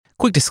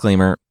Quick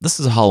disclaimer, this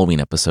is a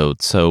Halloween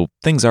episode, so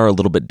things are a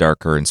little bit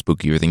darker and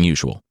spookier than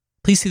usual.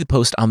 Please see the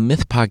post on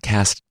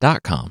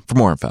mythpodcast.com for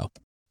more info.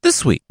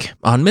 This week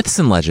on Myths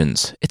and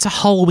Legends, it's a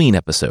Halloween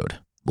episode.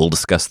 We'll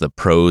discuss the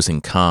pros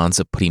and cons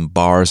of putting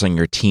bars on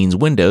your teens'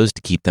 windows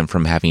to keep them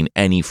from having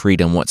any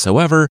freedom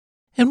whatsoever,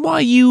 and why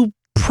you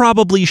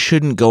probably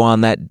shouldn't go on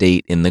that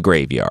date in the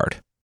graveyard.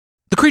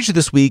 The creature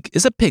this week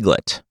is a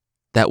piglet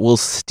that will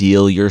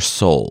steal your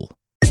soul.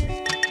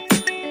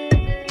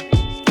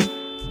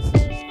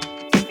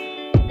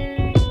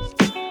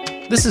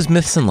 This is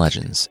Myths and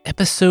Legends,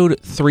 episode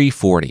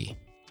 340,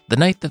 The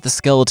Night That the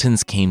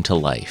Skeletons Came to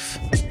Life.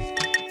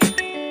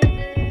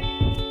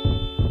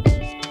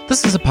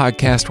 This is a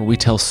podcast where we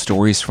tell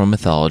stories from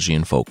mythology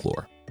and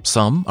folklore.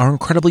 Some are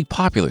incredibly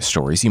popular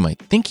stories you might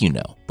think you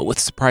know, but with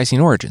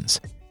surprising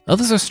origins.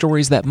 Others are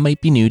stories that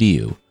might be new to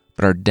you,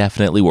 but are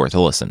definitely worth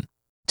a listen.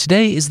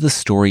 Today is the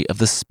story of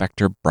the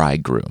Spectre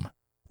Bridegroom,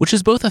 which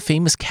is both a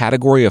famous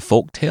category of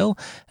folktale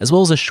as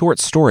well as a short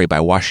story by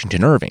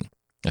Washington Irving,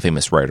 a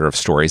famous writer of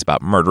stories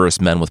about murderous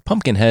men with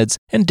pumpkin heads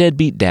and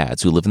deadbeat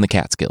dads who live in the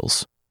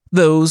Catskills.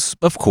 Those,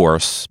 of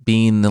course,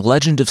 being the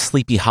legend of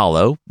Sleepy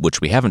Hollow,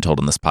 which we haven't told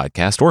in this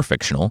podcast or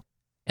fictional,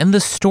 and the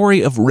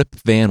story of Rip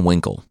Van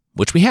Winkle,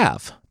 which we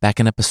have back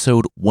in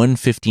episode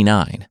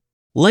 159.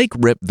 Like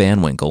Rip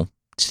Van Winkle,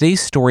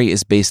 today's story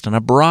is based on a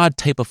broad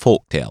type of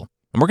folktale,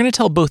 and we're going to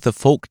tell both the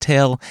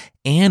folktale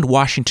and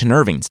Washington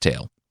Irving's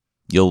tale.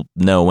 You'll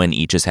know when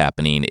each is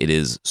happening. It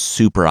is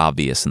super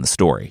obvious in the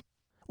story.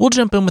 We'll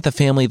jump in with a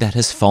family that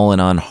has fallen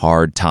on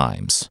hard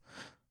times.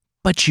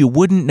 But you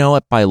wouldn't know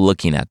it by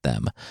looking at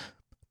them,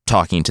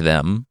 talking to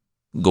them,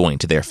 going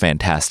to their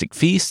fantastic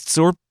feasts,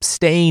 or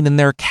staying in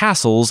their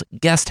castle's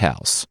guest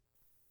house.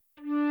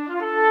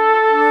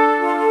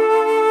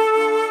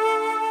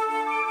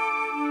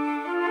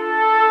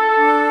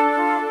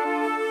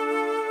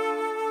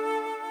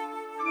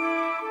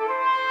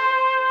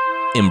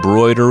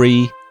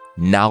 Embroidery,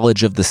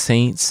 knowledge of the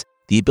saints,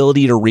 the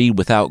ability to read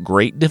without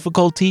great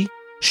difficulty,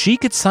 she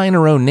could sign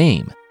her own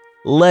name,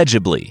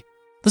 legibly.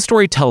 The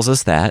story tells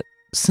us that,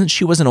 since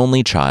she was an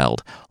only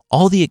child,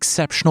 all the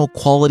exceptional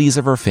qualities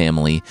of her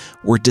family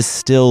were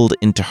distilled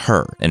into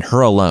her and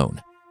her alone.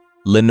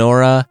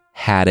 Lenora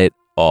had it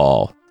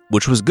all,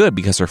 which was good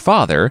because her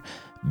father,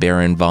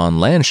 Baron von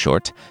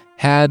Landshort,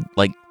 had,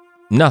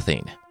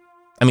 nothing.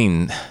 I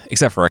mean,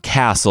 except for a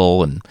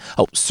castle and,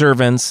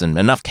 servants and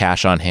enough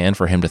cash on hand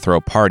for him to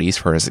throw parties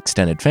for his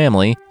extended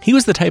family. He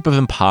was the type of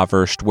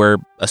impoverished where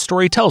a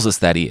story tells us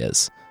that he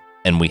is.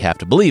 And we have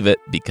to believe it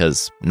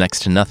because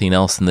next to nothing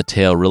else in the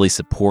tale really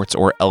supports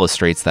or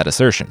illustrates that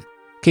assertion.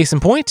 Case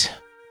in point,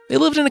 they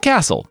lived in a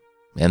castle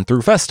and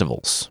threw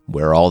festivals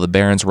where all the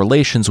Baron's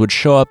relations would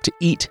show up to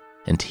eat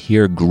and to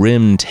hear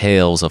grim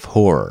tales of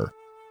horror.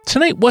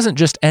 Tonight wasn't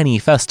just any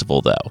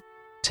festival, though.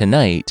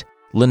 Tonight,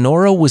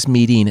 Lenora was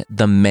meeting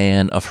the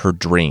man of her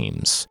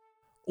dreams,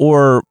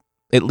 or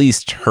at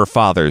least her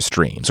father's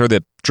dreams, or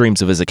the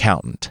dreams of his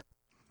accountant.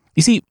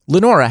 You see,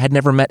 Lenora had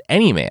never met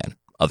any man,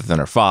 other than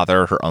her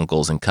father, her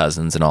uncles and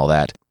cousins and all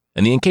that,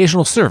 and the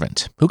occasional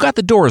servant who got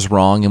the doors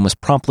wrong and was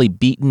promptly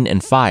beaten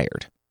and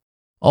fired.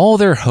 All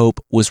their hope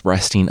was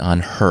resting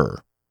on her,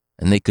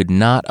 and they could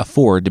not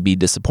afford to be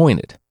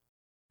disappointed.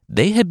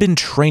 They had been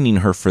training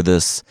her for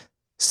this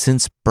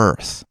since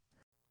birth.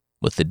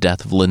 With the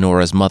death of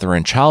Lenora's mother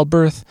in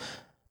childbirth,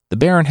 the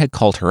Baron had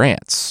called her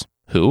aunts,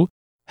 who,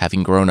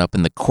 having grown up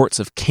in the courts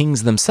of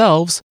kings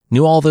themselves,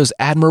 knew all those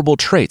admirable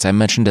traits I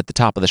mentioned at the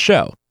top of the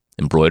show.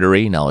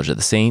 Embroidery, knowledge of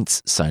the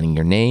saints, signing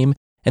your name,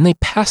 and they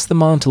passed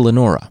them on to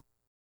Lenora.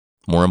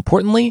 More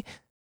importantly,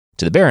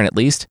 to the Baron at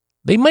least,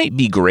 they might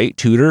be great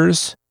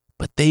tutors,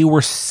 but they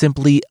were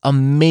simply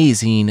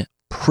amazing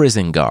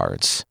prison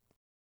guards.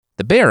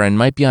 The Baron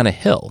might be on a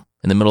hill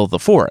in the middle of the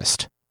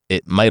forest.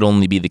 It might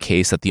only be the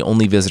case that the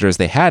only visitors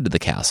they had to the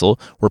castle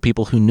were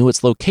people who knew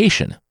its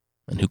location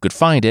and who could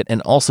find it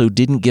and also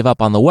didn't give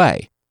up on the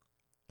way.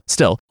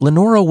 Still,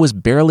 Lenora was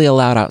barely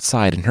allowed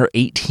outside in her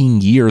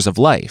 18 years of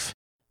life,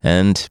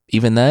 and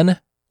even then,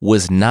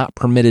 was not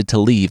permitted to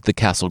leave the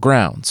castle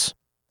grounds.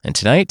 And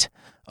tonight,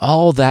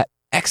 all that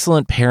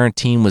excellent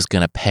parenting was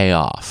going to pay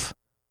off.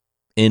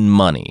 In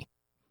money.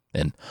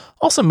 And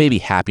also maybe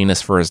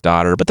happiness for his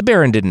daughter, but the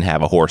Baron didn't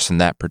have a horse in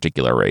that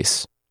particular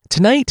race.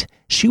 Tonight,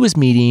 she was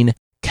meeting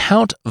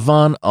Count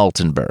von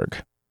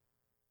Altenburg.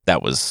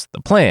 That was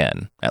the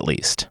plan, at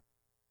least.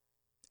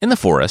 In the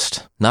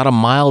forest, not a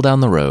mile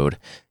down the road,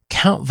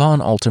 Count von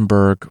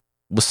Altenburg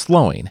was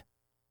slowing.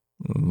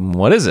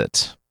 "What is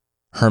it?"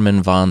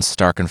 Hermann von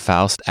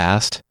Starkenfaust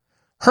asked.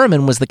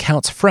 Hermann was the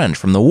Count's friend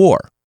from the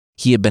war.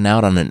 He had been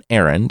out on an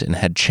errand and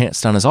had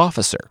chanced on his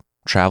officer,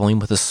 traveling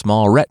with a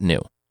small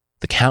retinue.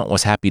 The Count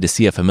was happy to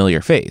see a familiar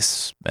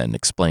face, and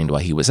explained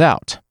why he was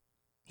out.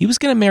 He was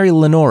going to marry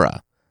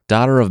Lenora,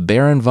 daughter of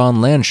Baron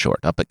von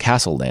Landshort up at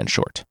Castle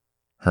Landshort.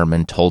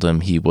 Hermann told him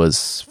he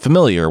was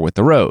familiar with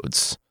the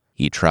roads.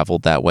 He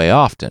traveled that way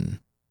often,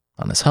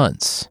 on his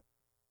hunts.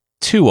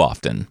 Too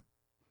often.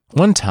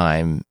 One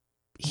time,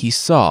 he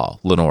saw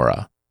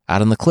Lenora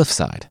out on the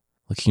cliffside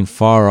looking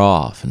far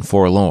off and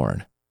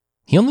forlorn.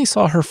 He only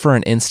saw her for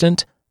an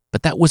instant,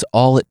 but that was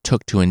all it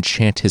took to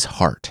enchant his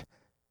heart.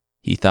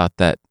 He thought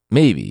that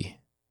maybe,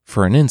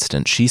 for an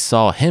instant, she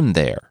saw him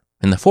there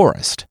in the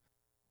forest.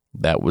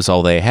 That was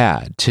all they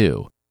had,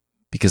 too,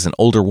 because an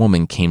older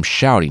woman came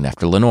shouting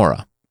after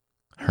Lenora.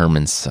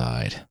 Herman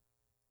sighed.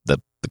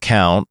 The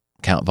Count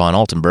von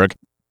Altenburg,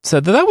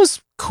 said that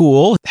was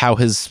cool, how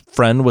his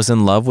friend was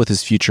in love with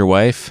his future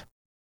wife.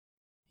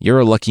 You're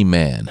a lucky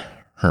man,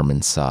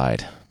 Herman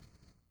sighed.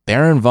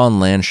 Baron von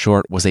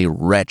Landshort was a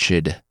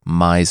wretched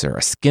miser,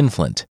 a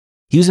skinflint.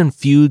 He was in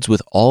feuds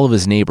with all of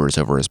his neighbors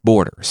over his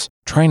borders,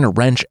 trying to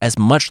wrench as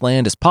much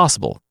land as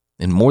possible.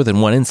 In more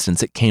than one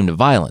instance, it came to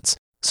violence,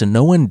 so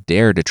no one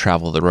dared to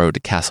travel the road to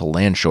Castle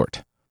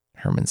Landshort.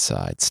 Herman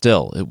sighed.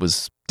 Still, it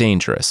was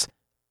dangerous.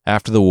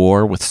 After the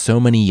war, with so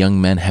many young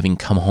men having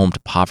come home to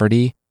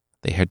poverty,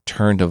 they had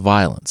turned to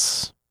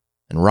violence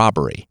and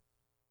robbery.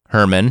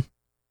 Herman,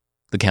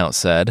 the Count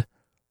said.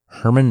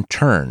 Herman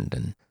turned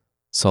and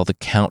saw the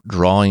Count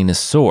drawing his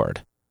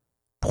sword,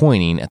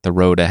 pointing at the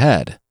road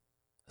ahead.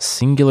 A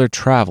singular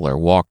traveler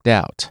walked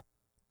out,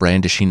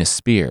 brandishing a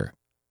spear.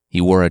 He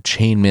wore a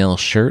chainmail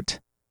shirt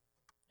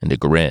and a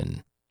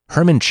grin.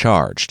 Herman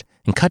charged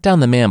and cut down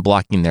the man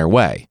blocking their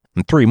way,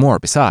 and 3 more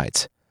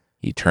besides.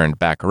 He turned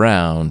back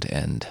around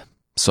and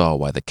saw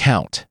why the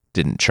Count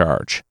didn't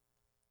charge.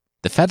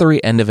 The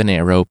feathery end of an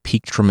arrow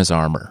peeked from his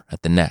armor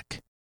at the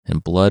neck,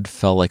 and blood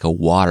fell like a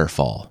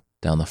waterfall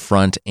down the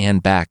front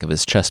and back of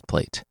his chest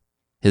plate.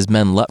 His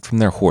men leapt from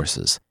their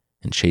horses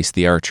and chased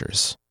the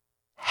archers.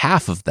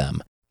 Half of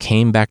them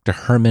came back to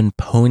Herman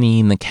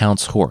ponying the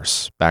Count's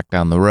horse back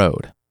down the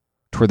road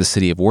toward the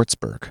city of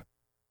Würzburg.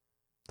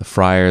 The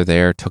friar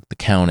there took the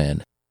Count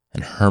in,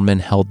 and Herman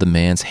held the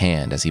man's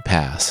hand as he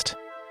passed,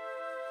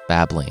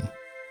 babbling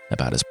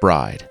about his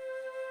bride.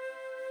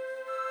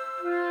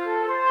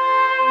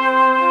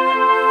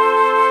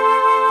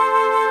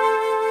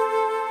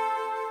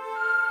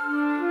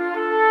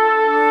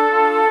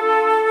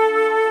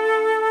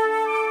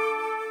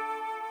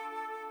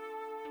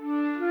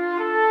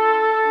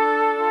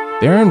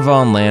 Baron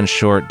von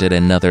Landshort did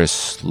another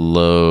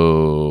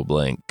slow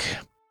blink.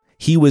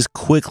 He was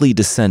quickly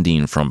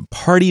descending from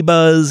party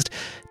buzzed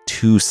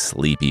to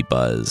sleepy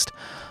buzzed.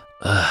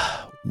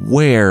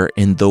 Where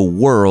in the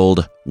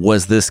world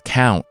was this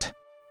Count?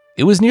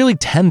 It was nearly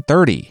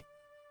 10:30.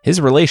 His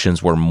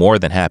relations were more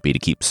than happy to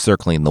keep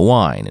circling the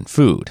wine and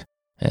food,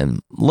 and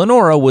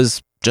Lenora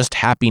was just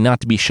happy not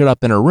to be shut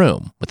up in her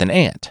room with an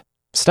aunt,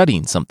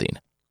 studying something.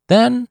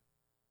 Then,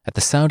 at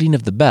the sounding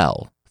of the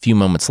bell, a few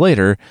moments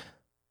later,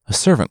 a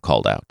servant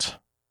called out.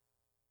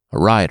 A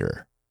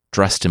rider,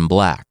 dressed in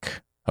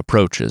black,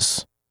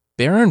 approaches.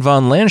 Baron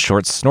von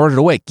Landshort snorted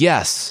awake.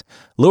 Yes,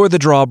 lower the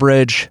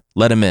drawbridge,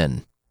 let him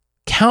in.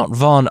 Count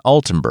von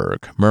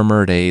Altenburg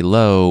murmured a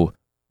low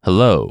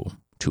hello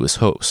to his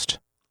host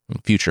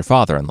and future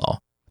father-in-law.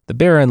 The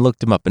Baron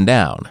looked him up and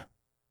down.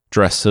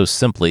 Dressed so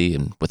simply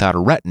and without a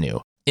retinue,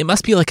 it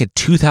must be like a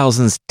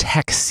 2000s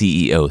tech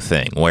CEO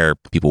thing where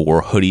people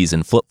wore hoodies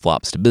and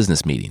flip-flops to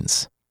business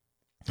meetings.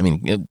 I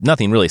mean,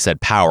 nothing really said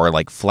power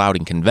like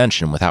flouting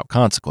convention without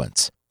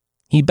consequence.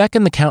 He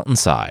beckoned the Count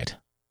inside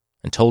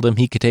and told him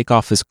he could take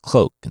off his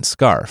cloak and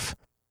scarf.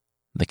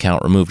 The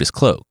Count removed his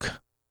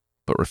cloak,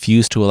 but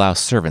refused to allow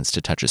servants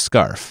to touch his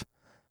scarf.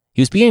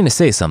 He was beginning to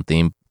say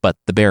something, but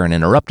the Baron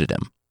interrupted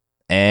him.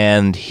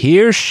 And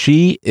here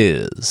she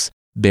is,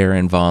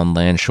 Baron von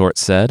Landshort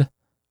said,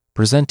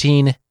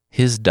 presenting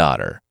his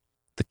daughter.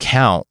 The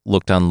Count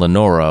looked on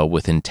Lenora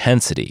with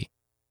intensity.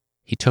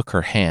 He took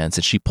her hands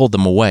and she pulled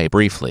them away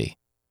briefly.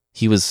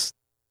 He was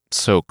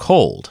so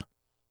cold.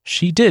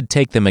 She did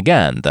take them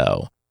again,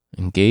 though,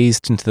 and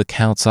gazed into the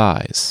Count's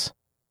eyes.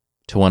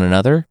 To one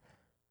another,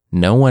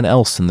 no one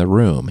else in the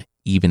room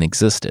even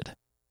existed.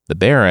 The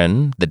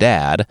Baron, the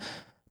dad,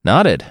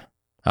 nodded.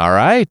 All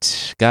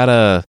right, got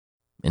a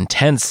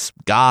intense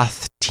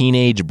goth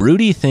teenage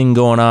broody thing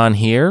going on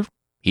here.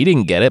 He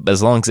didn't get it, but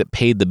as long as it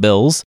paid the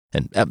bills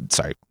and,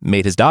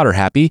 made his daughter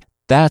happy,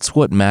 that's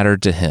what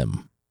mattered to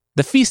him.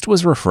 The feast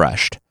was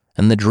refreshed,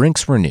 and the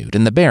drinks renewed,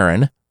 and the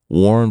Baron,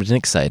 warmed and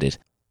excited,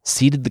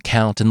 seated the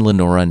Count and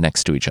Lenora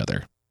next to each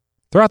other.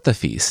 Throughout the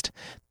feast,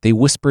 they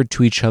whispered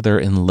to each other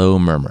in low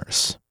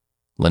murmurs.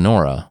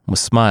 Lenora was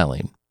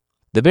smiling.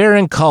 The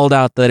Baron called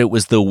out that it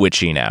was the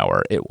witching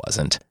hour. It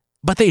wasn't.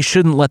 But they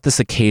shouldn't let this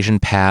occasion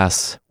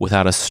pass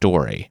without a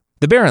story.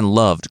 The Baron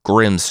loved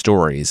grim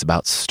stories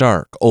about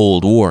stark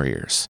old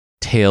warriors,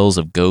 tales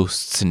of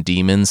ghosts and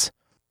demons.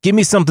 Give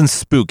me something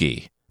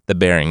spooky, the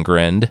Baron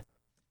grinned.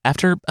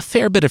 After a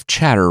fair bit of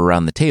chatter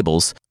around the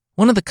tables,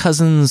 one of the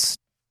cousins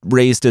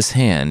raised his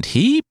hand.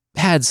 He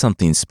had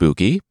something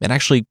spooky. It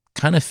actually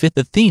kind of fit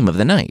the theme of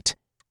the night.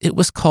 It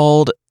was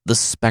called The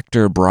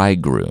Spectre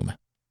Bridegroom.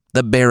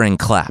 The Baron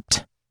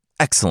clapped.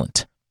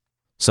 Excellent.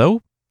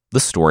 So, the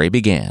story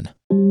began.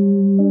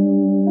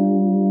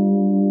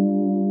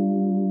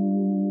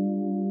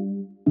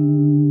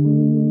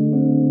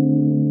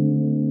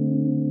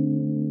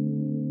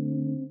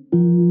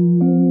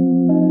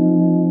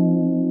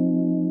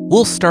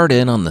 We'll start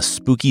in on the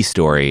spooky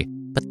story,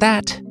 but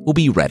that will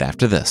be right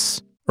after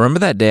this. Remember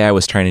that day I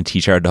was trying to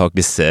teach our dog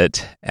to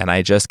sit, and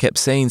I just kept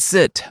saying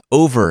sit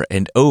over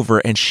and over,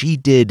 and she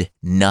did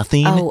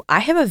nothing? Oh, I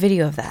have a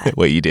video of that.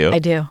 Wait, you do? I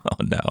do. Oh,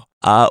 no.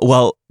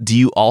 Well, do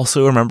you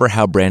also remember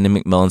how Brandon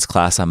McMillan's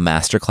class on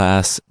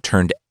Masterclass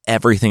turned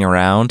everything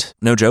around?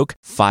 No joke.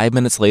 5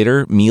 minutes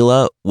later,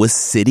 Mila was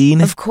sitting.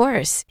 Of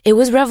course. It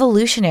was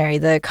revolutionary,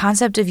 the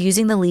concept of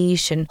using the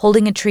leash and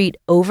holding a treat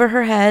over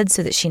her head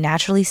so that she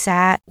naturally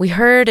sat. We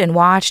heard and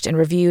watched and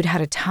reviewed how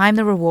to time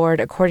the reward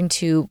according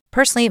to,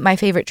 personally, my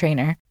favorite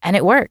trainer, and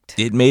it worked.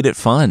 It made it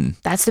fun.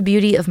 That's the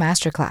beauty of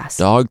Masterclass.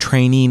 Dog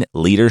training,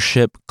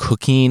 leadership,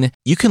 cooking.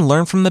 You can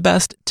learn from the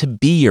best to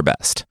be your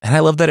best. And I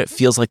love that it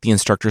feels like the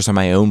instructors are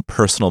my own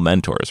personal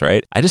mentors,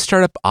 right? I just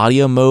start up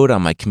audio mode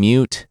on my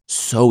commute.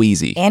 So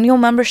easy. Annual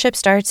membership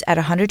starts at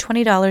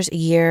 $120 a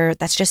year.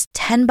 That's just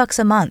 $10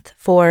 a month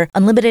for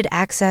unlimited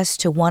access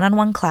to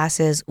one-on-one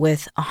classes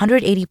with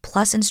 180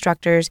 plus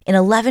instructors in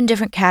 11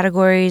 different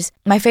categories.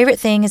 My favorite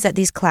thing is that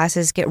these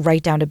classes get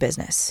right down to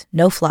business.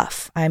 No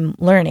fluff. I'm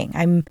learning.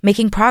 I'm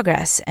making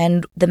progress.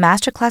 And the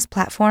Masterclass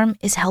platform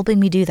is helping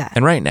me do that.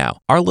 And right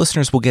now, our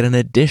listeners will get an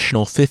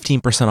additional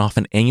 15% off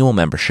an annual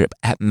membership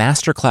at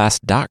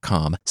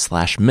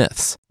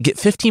masterclass.com/myths. Get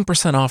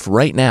 15% off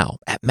right now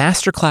at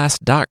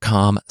masterclass.com/myths.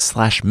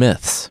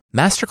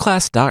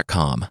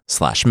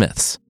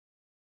 masterclass.com/myths.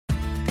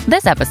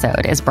 This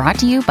episode is brought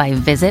to you by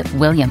Visit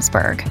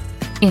Williamsburg.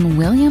 In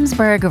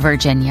Williamsburg,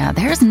 Virginia,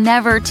 there's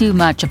never too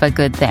much of a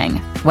good thing.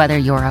 Whether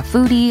you're a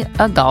foodie,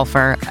 a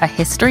golfer, a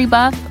history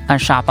buff, a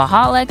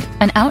shopaholic,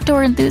 an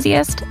outdoor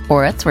enthusiast,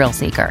 or a thrill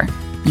seeker,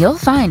 you'll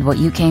find what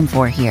you came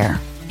for here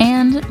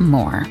and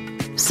more.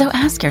 So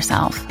ask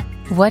yourself,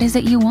 what is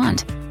it you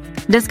want?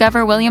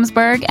 Discover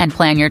Williamsburg and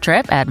plan your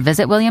trip at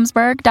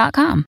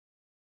visitwilliamsburg.com.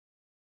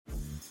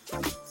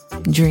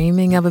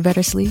 Dreaming of a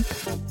better sleep?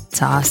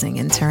 Tossing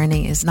and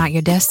turning is not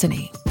your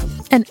destiny.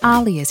 And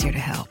Ollie is here to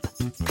help.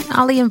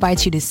 Ollie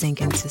invites you to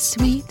sink into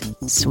sweet,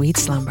 sweet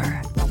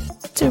slumber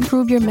to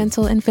improve your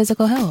mental and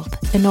physical health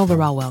and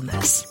overall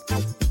wellness.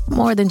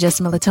 More than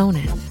just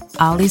melatonin,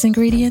 Ollie's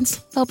ingredients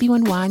help you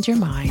unwind your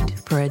mind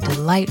for a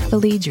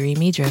delightfully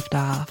dreamy drift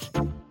off.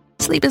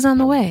 Sleep is on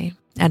the way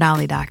at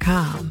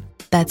Ollie.com.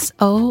 That's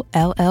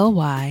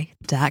OLLY.com.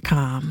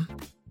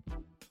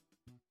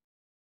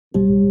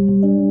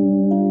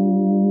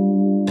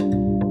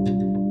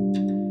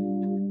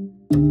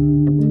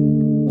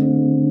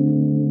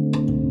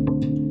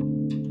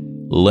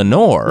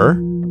 Lenore,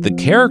 the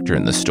character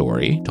in the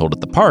story, told at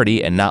the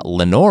party, and not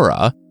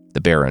Lenora, the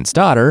Baron's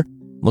daughter,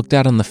 looked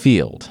out on the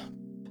field,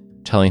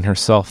 telling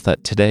herself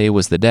that today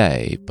was the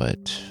day,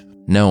 but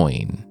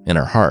knowing in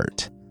her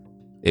heart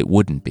it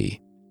wouldn't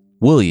be.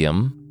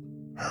 William,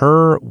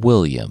 her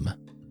William,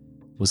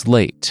 was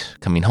late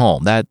coming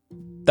home. That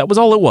was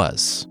all it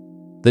was.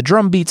 The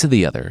drum beats of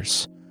the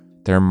others,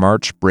 their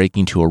march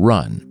breaking to a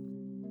run,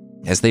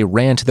 as they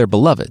ran to their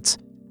beloveds,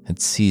 had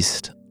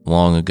ceased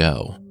long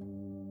ago.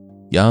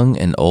 Young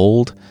and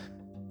old,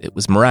 it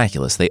was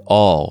miraculous. They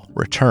all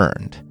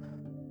returned.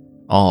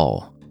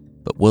 All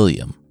but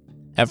William.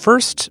 At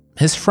first,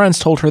 his friends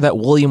told her that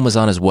William was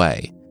on his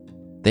way.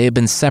 They had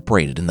been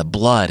separated in the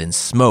blood and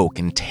smoke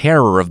and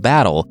terror of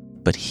battle,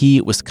 but he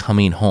was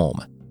coming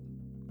home.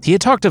 He had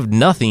talked of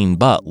nothing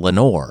but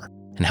Lenore,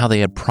 and how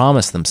they had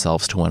promised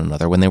themselves to one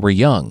another when they were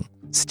young,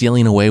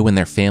 stealing away when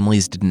their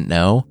families didn't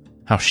know,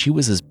 how she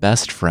was his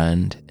best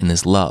friend and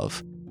his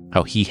love,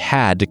 how he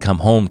had to come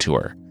home to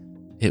her.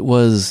 It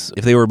was,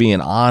 if they were being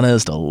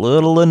honest, a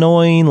little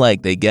annoying,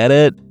 like they get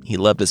it. He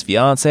loved his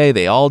fiancée,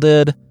 they all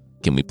did.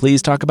 Can we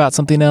please talk about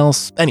something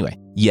else? Anyway,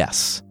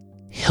 yes,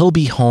 he'll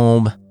be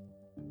home.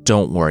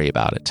 Don't worry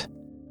about it.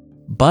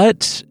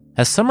 But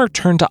as summer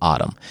turned to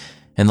autumn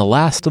and the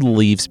last of the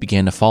leaves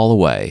began to fall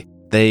away,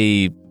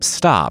 they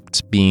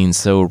stopped being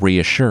so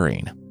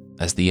reassuring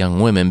as the young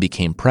women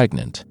became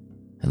pregnant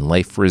and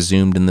life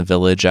resumed in the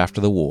village after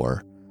the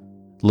war.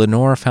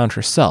 Lenore found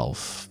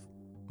herself,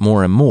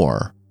 more and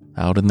more,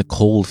 out in the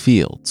cold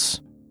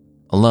fields,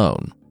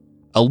 alone.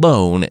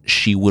 Alone,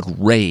 she would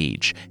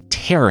rage,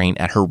 tearing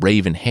at her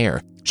raven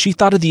hair. She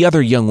thought of the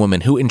other young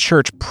women who in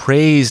church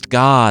praised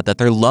God that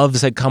their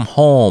loves had come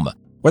home,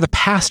 or the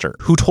pastor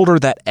who told her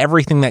that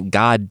everything that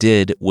God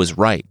did was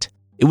right.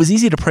 It was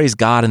easy to praise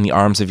God in the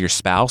arms of your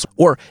spouse,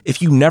 or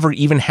if you never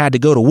even had to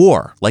go to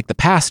war, like the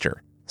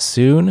pastor.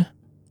 Soon,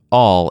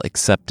 all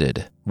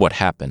accepted what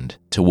happened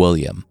to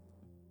William.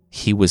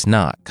 He was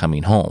not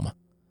coming home.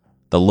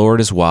 The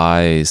Lord is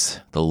wise,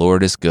 the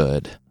Lord is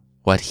good.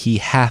 What he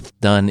hath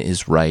done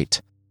is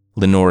right,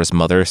 Lenore's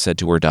mother said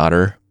to her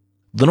daughter.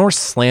 Lenore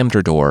slammed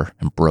her door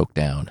and broke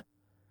down.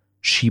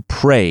 She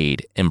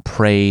prayed and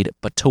prayed,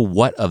 but to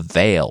what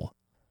avail?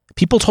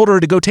 People told her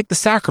to go take the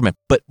sacrament,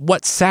 but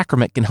what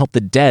sacrament can help the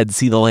dead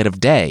see the light of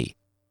day?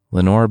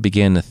 Lenore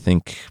began to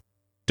think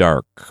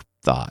dark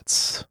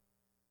thoughts.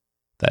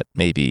 That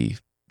maybe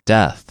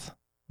death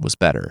was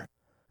better.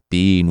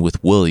 Being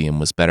with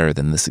William was better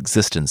than this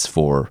existence,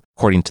 for,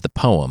 according to the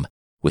poem,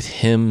 with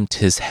him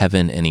 'tis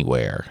heaven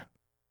anywhere.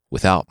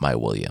 without my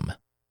William.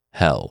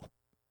 Hell.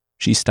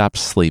 She stopped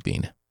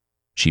sleeping.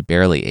 She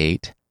barely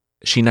ate.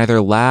 She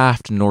neither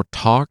laughed nor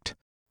talked.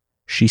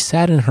 She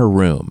sat in her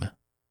room,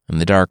 in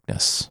the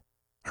darkness.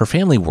 Her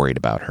family worried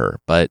about her,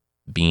 but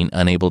being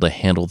unable to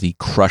handle the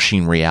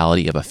crushing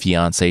reality of a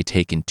fiancé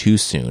taken too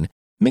soon,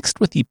 mixed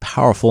with the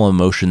powerful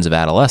emotions of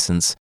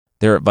adolescence,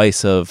 their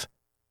advice of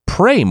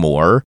pray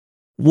more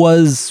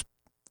was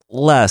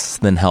less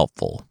than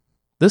helpful.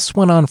 This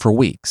went on for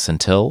weeks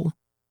until,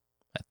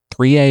 at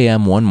 3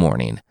 a.m. one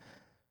morning,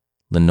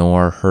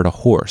 Lenore heard a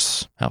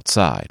horse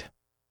outside.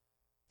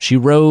 She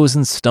rose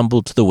and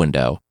stumbled to the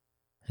window,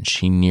 and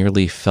she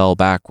nearly fell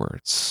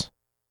backwards.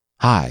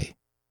 Hi,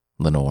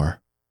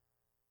 Lenore.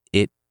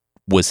 It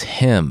was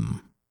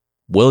him,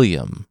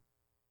 William.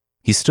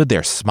 He stood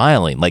there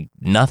smiling like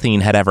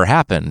nothing had ever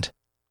happened.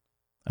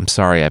 I'm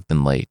sorry I've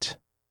been late.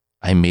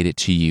 I made it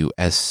to you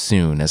as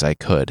soon as I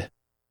could.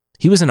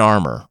 He was in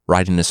armor,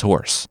 riding his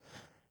horse.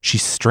 She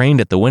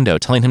strained at the window,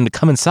 telling him to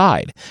come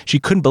inside. She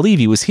couldn't believe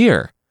he was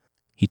here.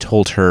 He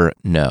told her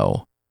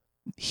no.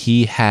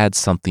 He had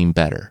something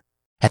better.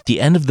 At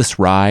the end of this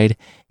ride,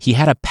 he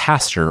had a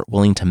pastor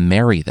willing to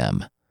marry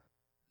them.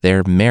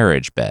 Their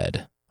marriage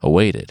bed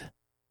awaited.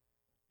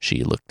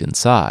 She looked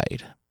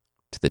inside,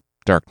 to the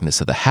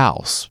darkness of the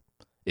house.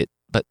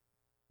 But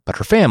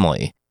her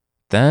family.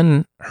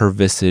 Then her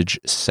visage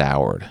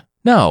soured.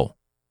 No,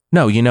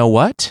 you know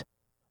what?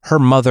 Her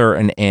mother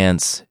and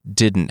aunts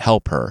didn't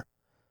help her.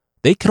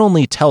 They could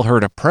only tell her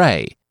to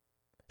pray.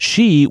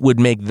 She would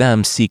make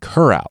them seek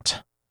her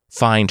out,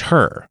 find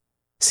her,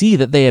 see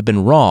that they had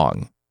been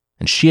wrong,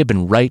 and she had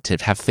been right to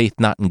have faith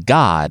not in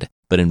God,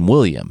 but in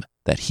William,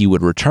 that he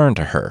would return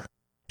to her.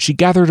 She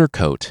gathered her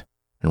coat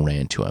and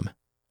ran to him.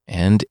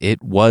 And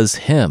it was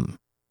him.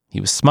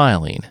 He was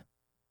smiling,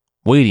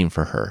 waiting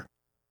for her.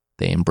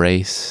 They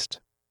embraced.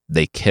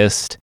 They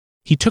kissed.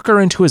 He took her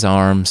into his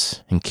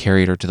arms and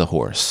carried her to the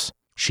horse.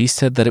 She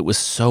said that it was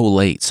so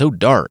late, so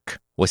dark.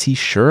 Was he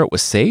sure it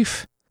was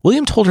safe?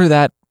 William told her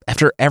that,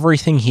 after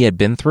everything he had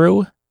been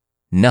through,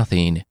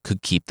 nothing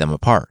could keep them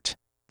apart.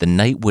 The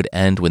night would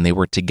end when they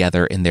were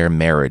together in their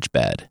marriage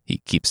bed.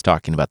 He keeps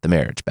talking about the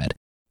marriage bed.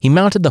 He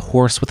mounted the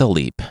horse with a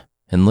leap,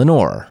 and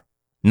Lenore,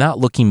 not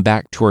looking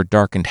back to her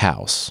darkened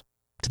house,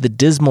 to the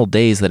dismal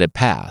days that had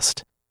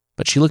passed,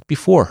 but she looked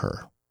before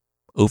her,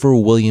 over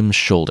William's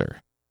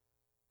shoulder,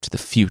 to the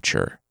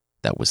future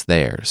that was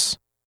theirs.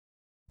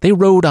 They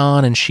rode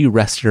on, and she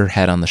rested her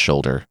head on the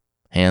shoulder,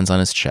 hands on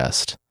his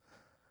chest.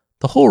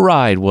 The whole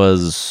ride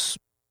was,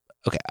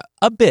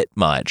 a bit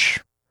much,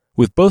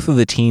 with both of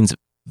the teens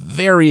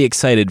very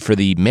excited for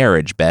the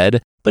marriage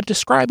bed, but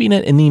describing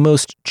it in the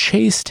most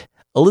chaste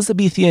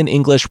Elizabethan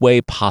English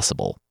way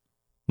possible.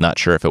 Not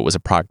sure if it was a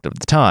product of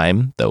the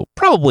time, though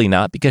probably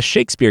not, because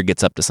Shakespeare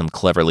gets up to some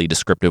cleverly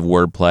descriptive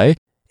wordplay.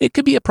 It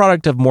could be a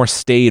product of more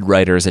staid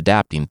writers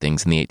adapting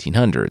things in the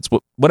 1800s.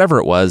 Whatever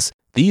it was,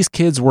 these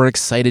kids were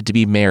excited to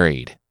be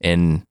married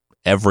in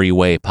every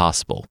way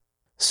possible.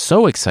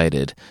 So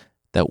excited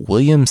that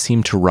William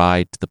seemed to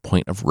ride to the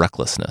point of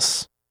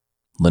recklessness.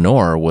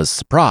 Lenore was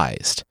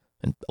surprised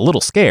and a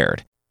little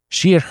scared.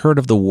 She had heard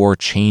of the war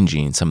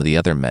changing some of the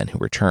other men who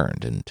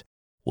returned, and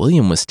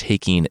William was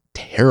taking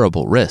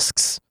terrible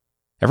risks.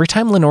 Every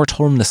time Lenore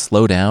told him to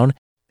slow down,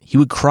 he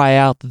would cry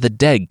out that the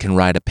dead can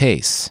ride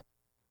apace.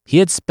 He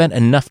had spent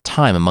enough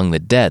time among the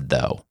dead,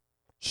 though.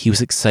 He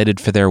was excited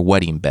for their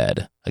wedding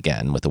bed,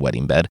 again with the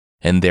wedding bed,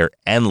 and their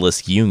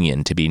endless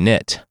union to be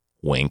knit.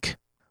 Wink.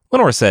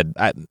 Lenore said,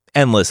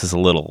 endless is a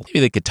little. Maybe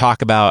they could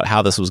talk about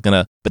how this was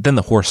gonna, but then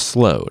the horse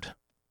slowed.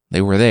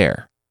 They were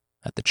there,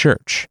 at the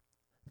church.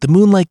 The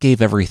moonlight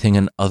gave everything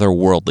an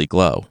otherworldly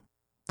glow.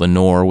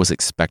 Lenore was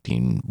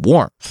expecting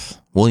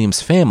warmth,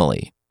 William's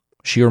family.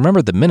 She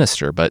remembered the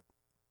minister, but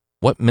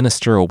what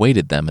minister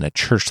awaited them in a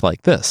church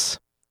like this?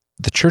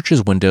 The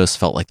church's windows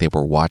felt like they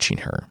were watching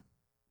her,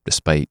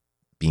 despite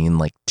being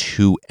like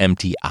two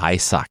empty eye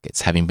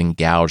sockets having been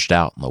gouged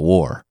out in the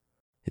war.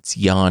 Its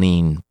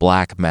yawning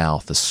black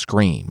mouth a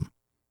scream,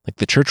 like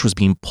the church was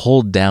being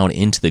pulled down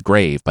into the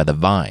grave by the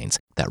vines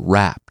that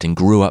wrapped and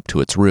grew up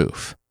to its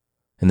roof.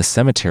 In the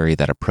cemetery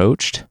that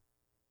approached,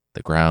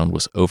 the ground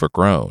was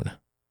overgrown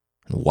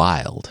and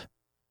wild.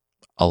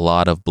 A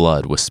lot of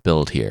blood was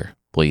spilled here,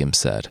 William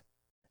said,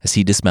 as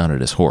he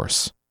dismounted his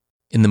horse.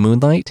 In the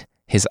moonlight,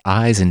 his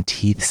eyes and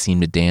teeth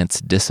seemed to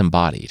dance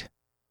disembodied.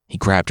 He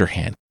grabbed her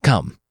hand.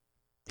 Come.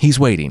 He's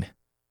waiting.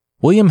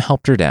 William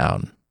helped her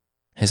down.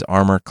 His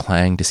armor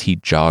clanged as he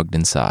jogged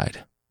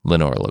inside.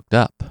 Lenore looked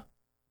up.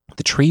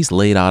 The tree's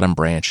late autumn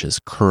branches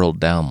curled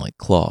down like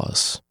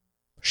claws.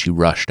 She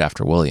rushed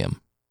after William.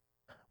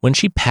 When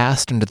she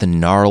passed under the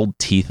gnarled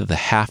teeth of the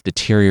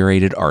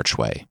half-deteriorated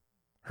archway,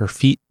 her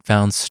feet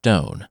found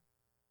stone,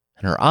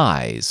 and her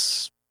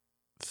eyes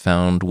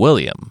found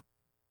William.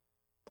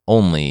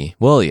 Only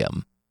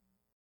William.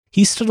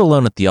 He stood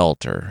alone at the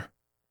altar.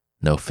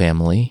 No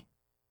family,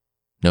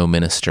 no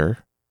minister,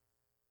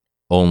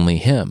 only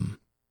him.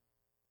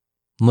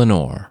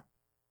 Lenore,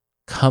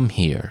 come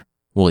here,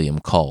 William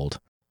called,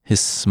 his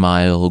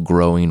smile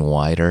growing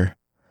wider.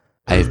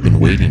 I have been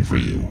waiting for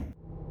you.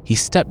 He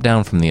stepped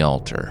down from the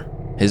altar.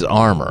 His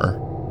armor,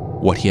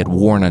 what he had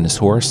worn on his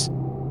horse,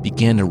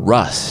 began to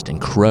rust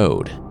and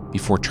corrode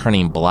before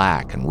turning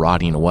black and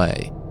rotting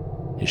away.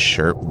 His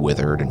shirt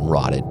withered and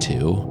rotted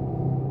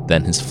too.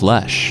 Then his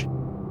flesh.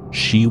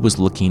 She was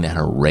looking at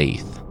a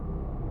wraith,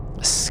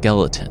 a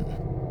skeleton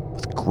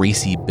with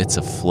greasy bits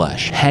of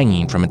flesh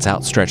hanging from its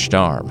outstretched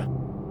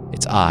arm.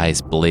 Its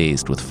eyes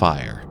blazed with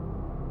fire.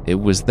 It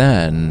was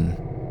then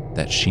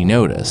that she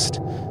noticed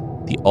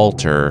the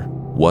altar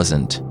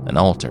wasn't an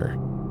altar.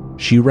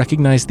 She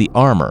recognized the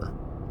armor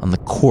on the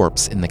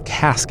corpse in the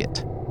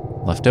casket,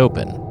 left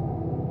open,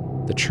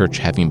 the church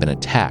having been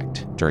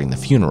attacked during the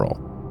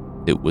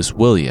funeral. It was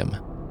William,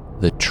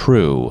 the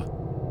true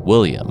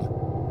William.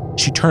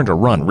 She turned to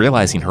run,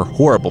 realizing her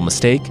horrible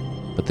mistake,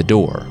 but the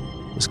door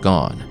was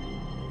gone.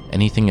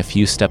 Anything a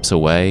few steps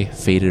away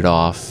faded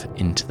off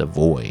into the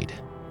void.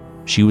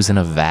 She was in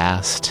a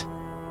vast,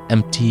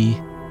 empty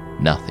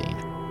nothing.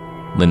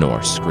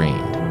 Lenore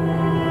screamed.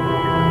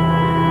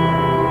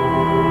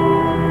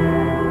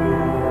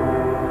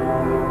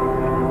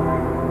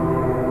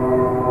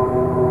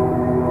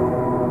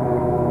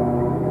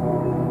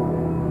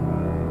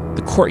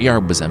 The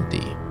courtyard was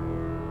empty.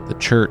 The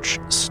church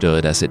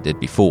stood as it did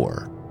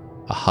before,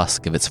 a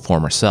husk of its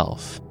former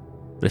self.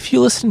 But if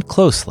you listened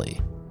closely,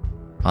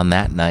 on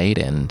that night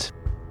and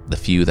the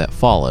few that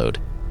followed,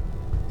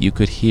 you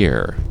could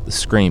hear the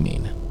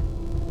screaming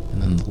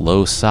and then the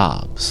low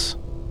sobs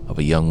of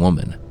a young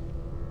woman.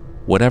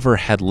 Whatever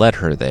had led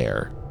her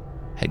there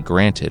had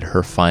granted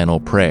her final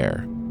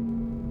prayer.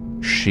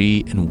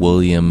 She and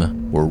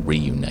William were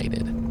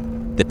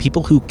reunited. The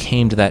people who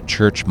came to that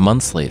church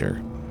months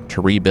later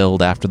to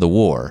rebuild after the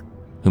war,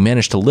 who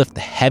managed to lift the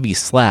heavy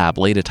slab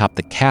laid atop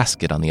the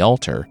casket on the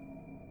altar,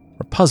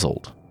 were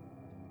puzzled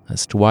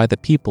as to why the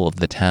people of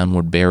the town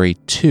would bury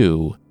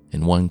two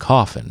in one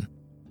coffin.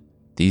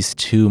 These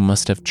two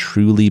must have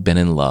truly been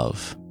in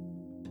love.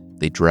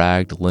 They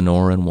dragged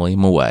Lenore and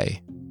William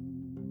away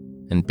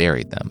and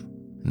buried them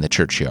in the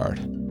churchyard.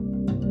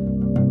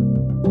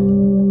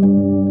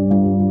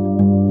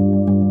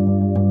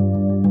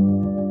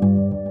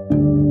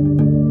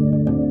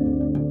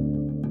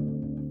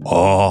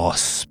 "Oh,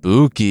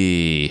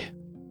 spooky,"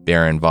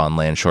 Baron von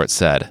Landshort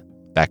said,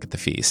 back at the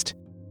feast.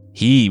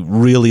 He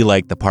really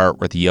liked the part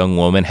where the young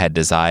woman had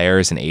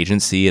desires and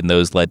agency and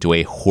those led to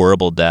a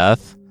horrible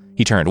death.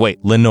 He turned, "Wait,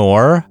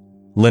 Lenore?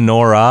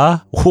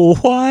 Lenora?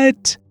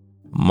 What?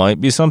 Might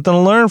be something to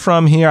learn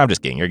from here." "I'm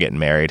just kidding, you're getting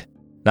married.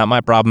 Not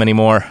my problem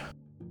anymore."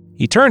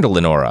 He turned to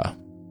Lenora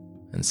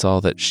and saw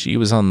that she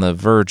was on the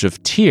verge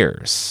of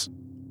tears.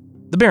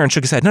 The Baron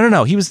shook his head.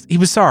 No, he was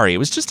sorry. It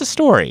was just a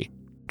story.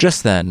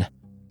 Just then,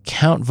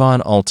 Count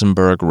von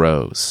Altenburg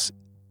rose.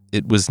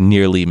 It was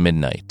nearly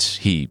midnight.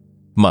 He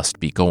must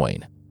be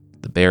going.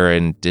 The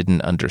Baron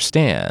didn't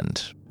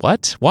understand.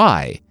 What?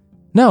 Why?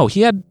 No,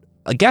 he had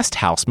a guest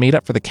house made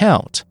up for the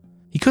Count.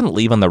 He couldn't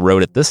leave on the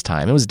road at this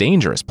time. It was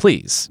dangerous,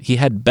 please. He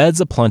had beds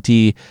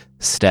aplenty.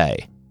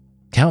 Stay.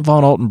 Count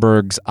von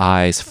Altenburg's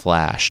eyes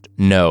flashed.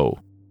 No.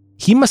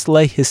 He must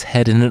lay his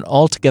head in an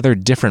altogether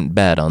different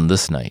bed on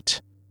this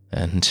night.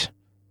 And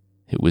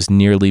it was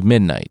nearly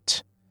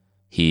midnight.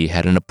 He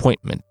had an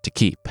appointment to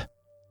keep.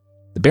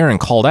 The Baron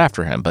called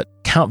after him, but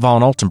Count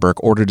von Altenburg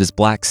ordered his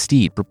black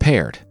steed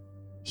prepared.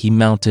 He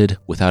mounted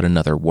without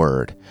another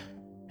word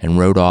and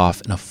rode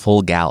off in a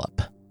full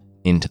gallop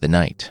into the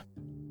night.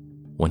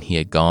 When he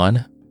had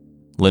gone,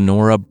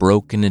 Lenora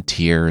broke into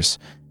tears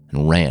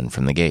and ran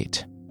from the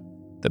gate.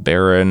 The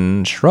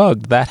Baron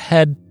shrugged. That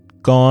had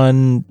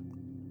gone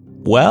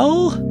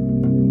well?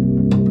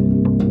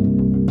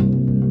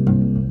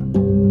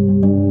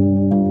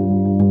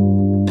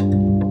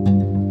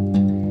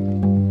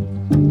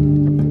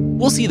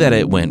 We'll see that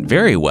it went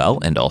very well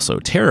and also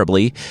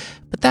terribly,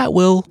 but that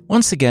will,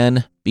 once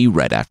again, be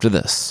right after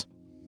this.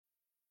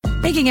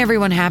 Making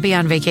everyone happy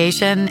on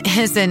vacation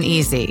isn't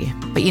easy,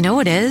 but you know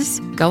what is?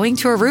 Going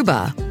to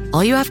Aruba.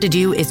 All you have to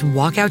do is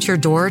walk out your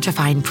door to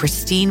find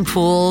pristine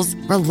pools,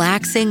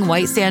 relaxing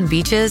white sand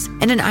beaches,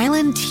 and an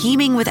island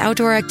teeming with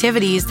outdoor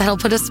activities that'll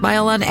put a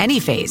smile on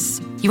any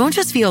face. You won't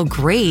just feel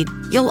great,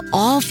 you'll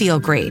all feel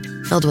great,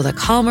 filled with a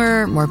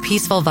calmer, more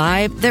peaceful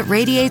vibe that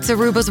radiates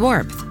Aruba's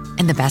warmth.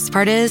 And the best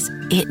part is,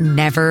 it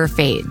never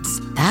fades.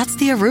 That's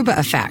the Aruba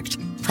effect.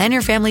 Plan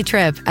your family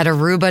trip at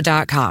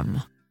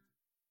Aruba.com.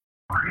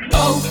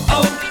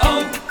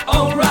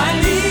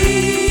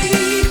 O'Reilly!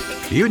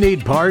 You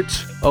need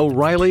parts?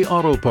 O'Reilly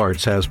Auto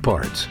Parts has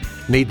parts.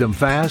 Need them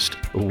fast?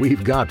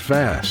 We've got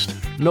fast.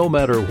 No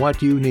matter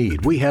what you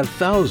need, we have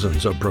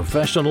thousands of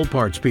professional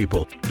parts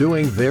people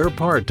doing their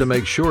part to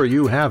make sure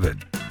you have it.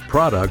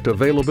 Product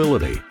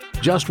availability.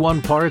 Just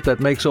one part that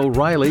makes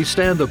O'Reilly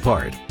stand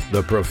apart.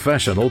 The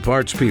professional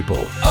parts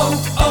people.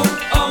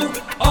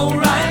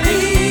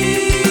 O'Reilly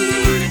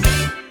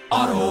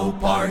Auto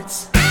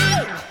Parts.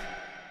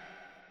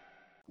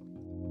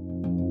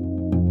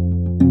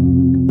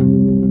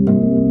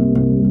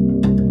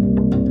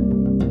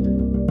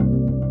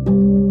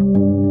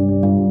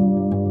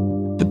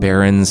 The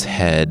Baron's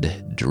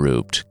head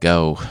drooped.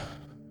 Go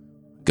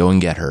and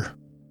get her.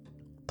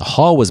 The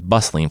hall was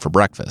bustling for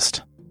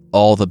breakfast.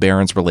 All the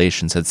Baron's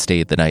relations had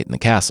stayed the night in the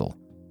castle.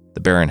 The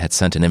Baron had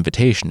sent an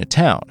invitation to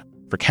town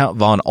for Count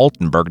von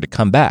Altenburg to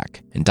come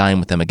back and dine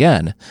with them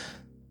again,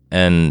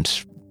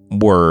 and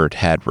word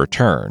had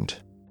returned.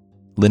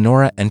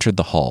 Lenora entered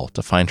the hall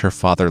to find her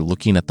father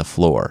looking at the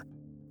floor,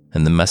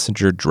 and the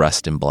messenger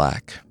dressed in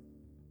black.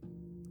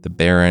 The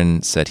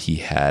Baron said he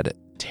had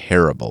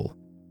terrible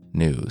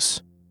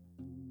news.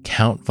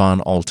 Count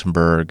von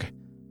Altenburg,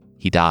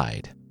 he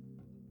died.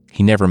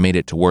 He never made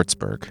it to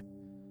Würzburg.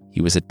 He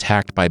was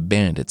attacked by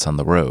bandits on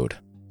the road.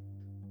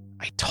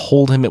 I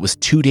told him it was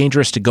too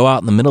dangerous to go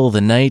out in the middle of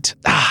the night.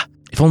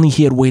 If only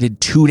he had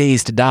waited 2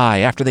 days to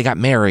die after they got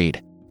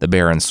married. The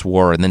Baron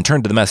swore and then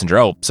turned to the messenger.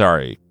 Oh,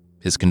 sorry.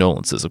 His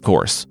condolences, of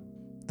course.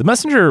 The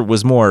messenger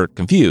was more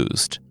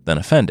confused than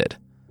offended.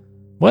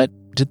 What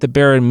did the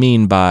Baron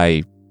mean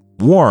by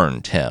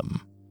warned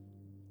him?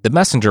 The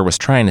messenger was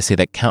trying to say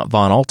that Count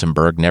von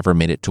Altenburg never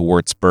made it to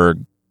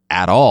Würzburg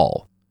at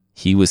all.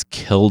 He was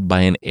killed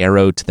by an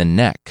arrow to the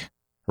neck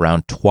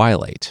around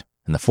twilight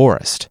in the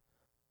forest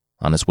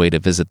on his way to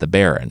visit the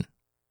Baron.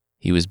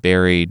 He was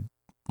buried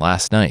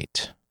last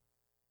night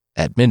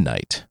at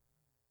midnight.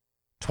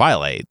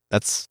 Twilight?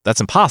 That's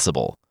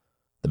impossible,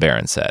 the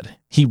Baron said.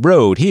 He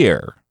rode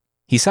here.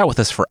 He sat with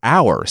us for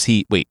hours.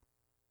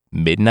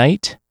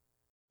 Midnight?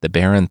 The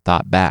Baron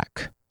thought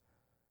back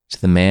to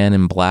the man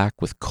in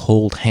black with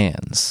cold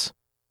hands,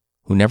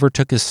 who never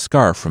took his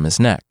scarf from his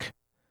neck,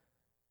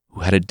 who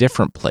had a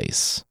different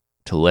place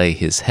to lay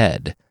his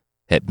head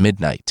at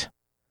midnight.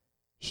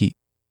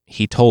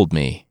 He told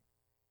me,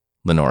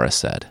 Lenora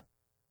said.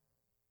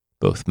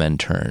 Both men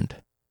turned.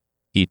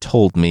 He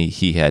told me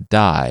he had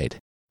died,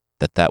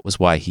 that was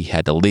why he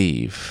had to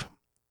leave,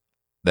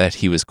 that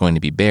he was going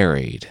to be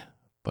buried,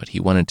 but he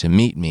wanted to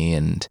meet me,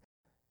 and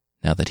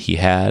now that he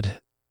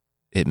had,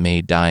 it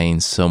made dying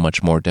so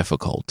much more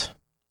difficult.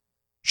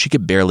 She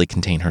could barely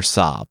contain her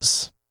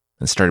sobs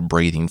and started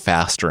breathing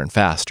faster and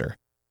faster.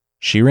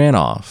 She ran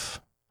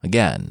off,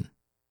 again,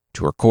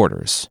 to her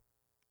quarters.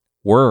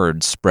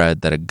 Word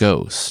spread that a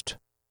ghost,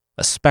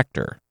 a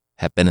specter,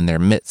 had been in their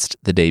midst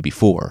the day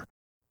before,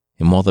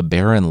 and while the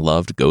Baron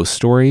loved ghost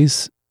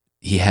stories,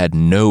 he had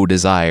no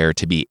desire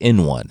to be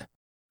in one.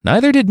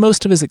 Neither did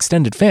most of his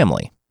extended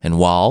family, and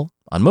while,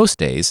 on most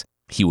days,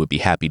 he would be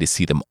happy to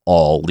see them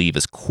all leave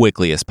as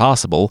quickly as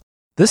possible,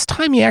 this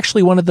time he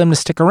actually wanted them to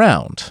stick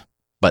around.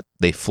 But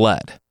they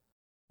fled.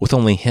 With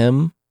only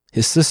him,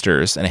 his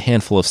sisters, and a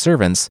handful of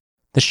servants,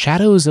 the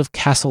shadows of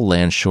Castle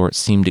Landshort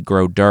seemed to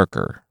grow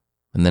darker,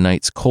 and the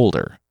nights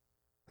colder,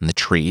 and the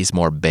trees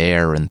more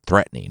bare and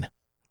threatening.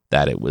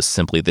 That it was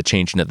simply the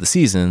changing of the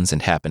seasons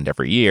and happened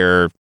every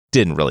year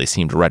didn't really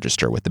seem to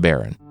register with the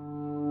Baron.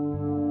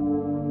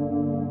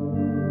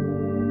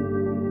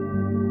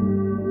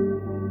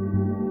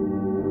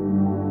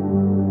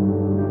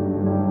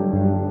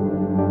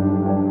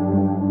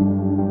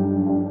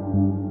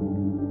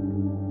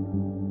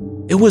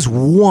 It was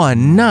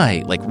one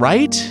night,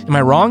 right? Am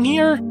I wrong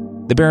here?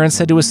 The Baron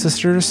said to his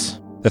sisters,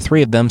 the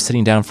three of them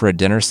sitting down for a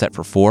dinner set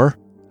for 4.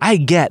 I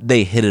get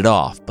they hit it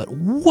off, but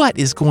what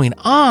is going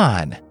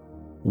on?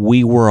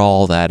 We were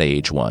all that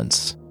age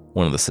once,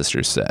 one of the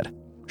sisters said.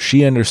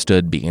 She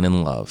understood being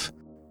in love.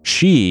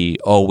 She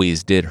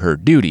always did her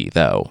duty,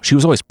 though. She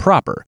was always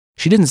proper.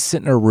 She didn't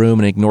sit in her room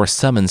and ignore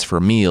summons for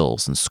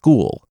meals and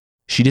school.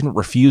 She didn't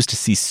refuse to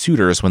see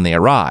suitors when they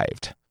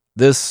arrived.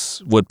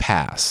 This would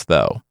pass,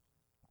 though.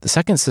 The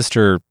second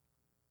sister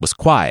was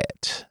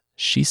quiet.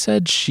 She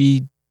said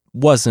she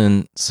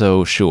wasn't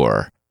so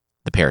sure.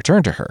 The pair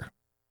turned to her.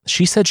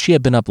 She said she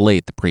had been up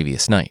late the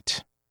previous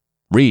night,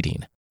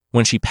 reading.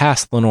 When she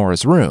passed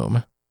Lenora's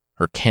room,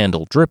 her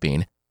candle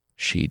dripping,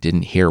 she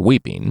didn't hear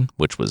weeping,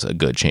 which was a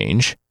good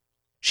change.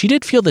 She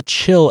did feel the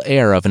chill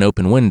air of an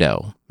open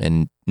window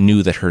and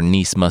knew that her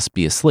niece must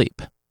be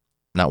asleep.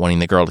 Not wanting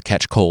the girl to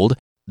catch cold,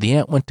 the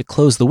aunt went to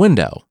close the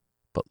window,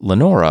 but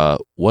Lenora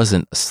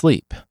wasn't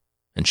asleep,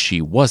 and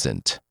she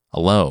wasn't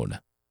alone.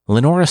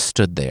 Lenora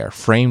stood there,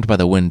 framed by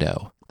the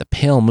window, the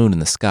pale moon in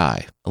the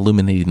sky,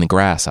 illuminating the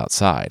grass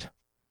outside.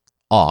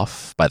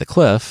 Off, by the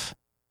cliff,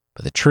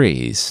 by the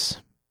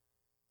trees,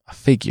 a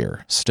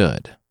figure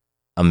stood,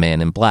 a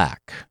man in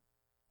black,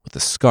 with a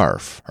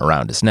scarf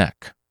around his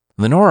neck.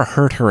 Lenora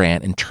heard her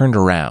aunt and turned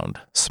around,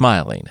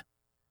 smiling.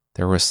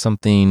 There was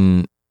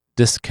something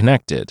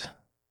disconnected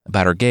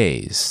about her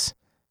gaze.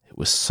 It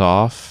was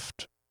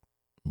soft,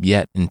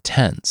 yet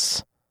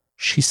intense.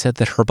 She said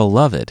that her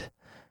beloved,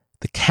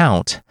 the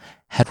Count,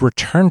 had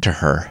returned to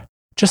her.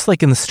 Just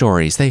like in the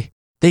stories,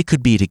 they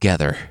could be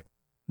together.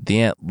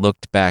 The aunt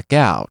looked back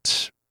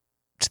out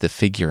to the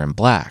figure in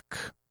black.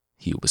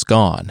 He was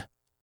gone.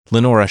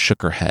 Lenora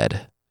shook her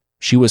head.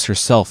 She was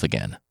herself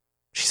again.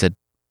 She said,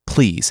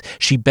 please.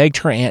 She begged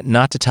her aunt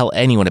not to tell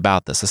anyone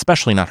about this,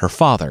 especially not her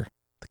father.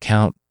 The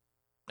Count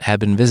had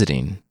been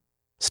visiting,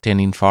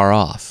 standing far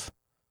off.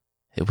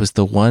 It was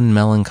the one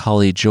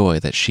melancholy joy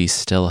that she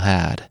still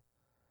had.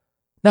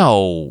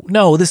 No,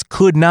 this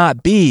could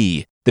not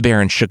be. The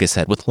Baron shook his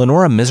head. With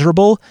Lenora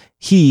miserable,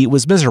 he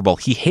was miserable.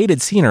 He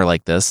hated seeing her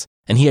like this,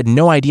 and he had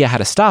no idea how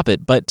to stop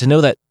it, but to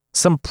know that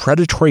some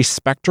predatory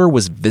specter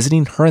was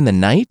visiting her in the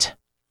night?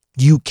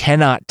 You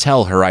cannot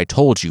tell her I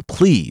told you,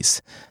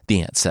 please, the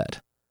aunt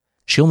said.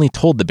 She only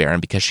told the Baron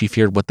because she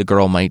feared what the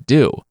girl might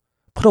do.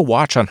 Put a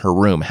watch on her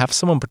room, have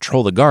someone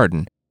patrol the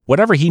garden.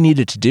 Whatever he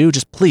needed to do,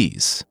 just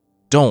please,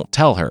 don't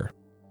tell her.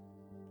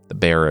 The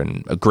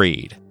Baron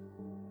agreed.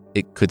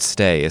 It could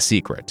stay a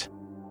secret,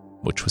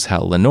 which was how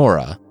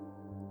Lenora,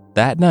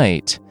 that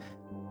night,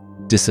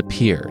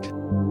 disappeared.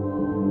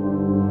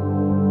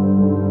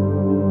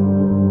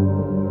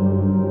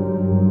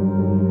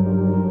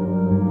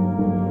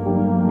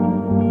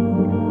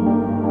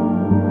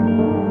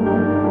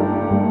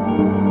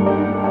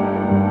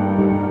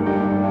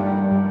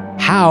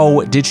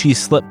 How did she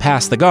slip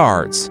past the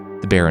guards?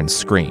 The Baron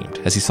screamed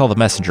as he saw the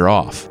messenger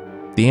off.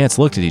 The aunts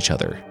looked at each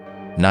other,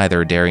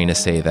 neither daring to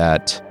say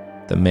that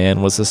the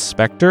man was a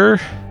specter?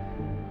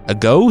 A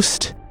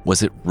ghost?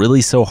 Was it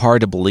really so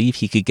hard to believe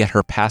he could get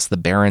her past the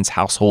Baron's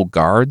household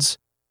guards?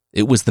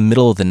 It was the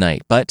middle of the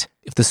night, but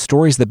if the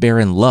stories the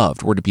Baron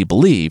loved were to be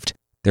believed,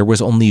 there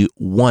was only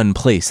one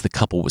place the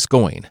couple was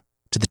going,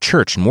 to the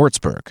church in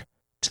Würzburg,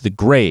 to the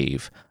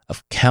grave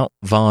of Count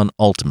von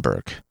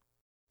Altenburg.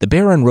 The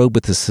Baron rode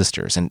with his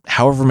sisters and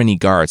however many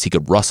guards he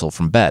could rustle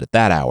from bed at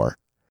that hour.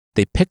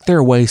 They picked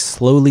their way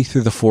slowly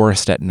through the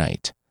forest at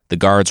night, the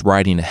guards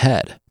riding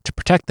ahead to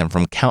protect them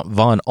from Count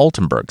von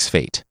Altenburg's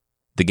fate.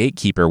 The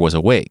gatekeeper was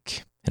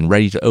awake and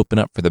ready to open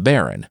up for the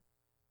Baron.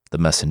 The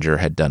messenger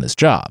had done his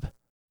job.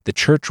 The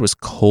church was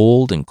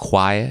cold and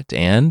quiet,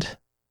 and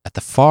at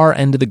the far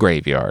end of the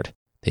graveyard,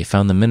 they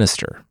found the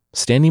minister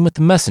standing with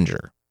the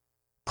messenger,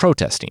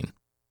 protesting.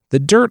 The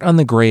dirt on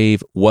the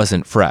grave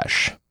wasn't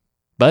fresh,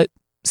 but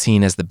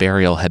seeing as the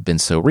burial had been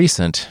so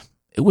recent,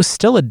 it was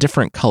still a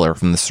different color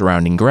from the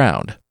surrounding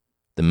ground.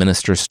 The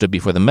minister stood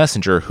before the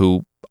messenger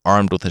who,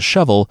 armed with a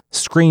shovel,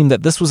 screamed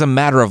that this was a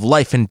matter of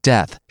life and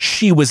death.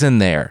 She was in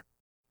there.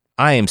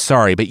 I am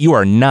sorry, but you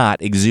are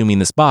not exhuming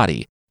this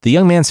body. The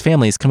young man's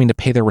family is coming to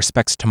pay their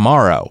respects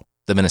tomorrow.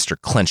 The minister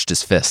clenched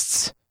his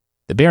fists.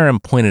 The Baron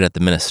pointed at the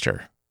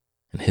minister,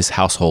 and his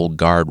household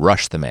guard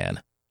rushed the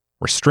man,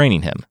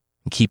 restraining him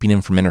and keeping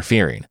him from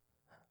interfering.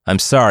 I'm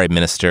sorry,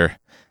 minister,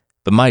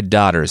 but my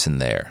daughter's in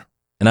there,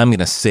 and I'm going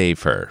to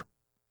save her.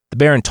 The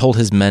Baron told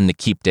his men to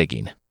keep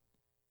digging.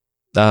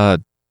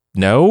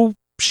 No,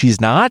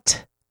 she's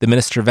not, the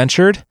minister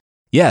ventured.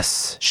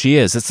 Yes, she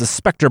is. It's a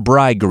specter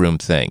bridegroom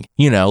thing.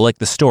 You know, like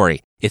the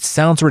story. It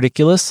sounds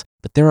ridiculous,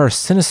 but there are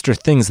sinister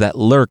things that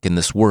lurk in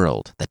this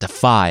world that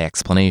defy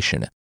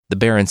explanation, the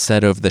Baron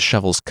said over the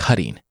shovel's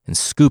cutting and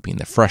scooping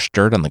the fresh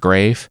dirt on the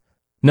grave.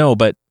 No,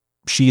 but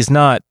she's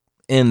not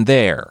in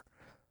there.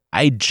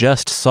 I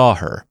just saw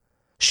her.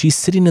 She's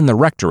sitting in the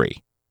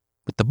rectory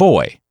with the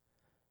boy,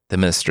 the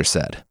minister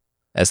said.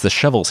 As the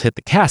shovels hit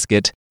the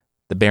casket,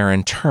 the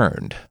Baron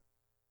turned.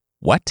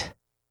 What?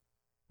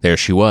 There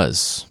she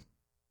was,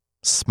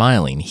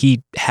 smiling.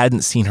 He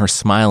hadn't seen her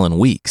smile in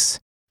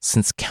weeks,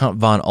 since Count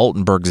von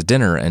Altenburg's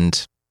dinner,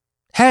 and...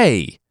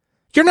 Hey!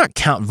 You're not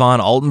Count von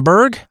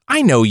Altenburg!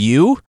 I know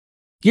you!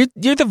 You're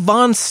the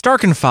von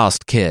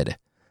Starkenfaust kid!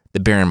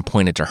 The Baron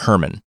pointed to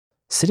Herman,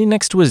 sitting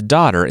next to his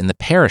daughter in the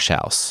parish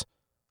house,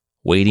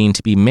 waiting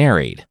to be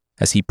married,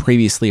 as he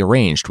previously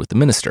arranged with the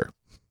minister.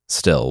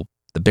 Still,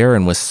 the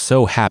Baron was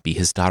so happy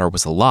his daughter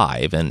was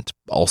alive and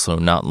also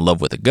not in love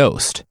with a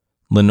ghost.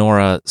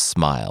 Lenora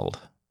smiled.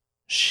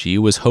 She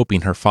was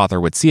hoping her father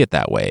would see it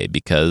that way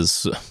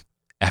because,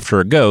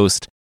 after a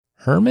ghost,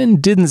 Herman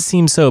didn't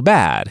seem so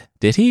bad,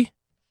 did he?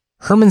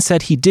 Herman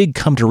said he did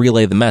come to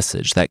relay the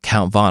message that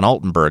Count von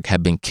Altenburg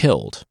had been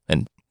killed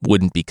and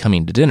wouldn't be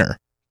coming to dinner.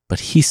 But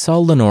he saw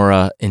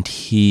Lenora and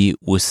he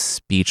was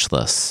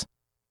speechless.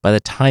 By the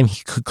time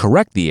he could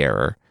correct the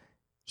error,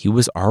 he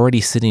was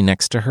already sitting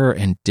next to her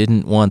and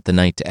didn't want the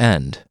night to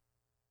end.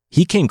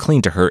 He came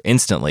clean to her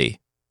instantly,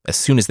 as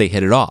soon as they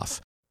hit it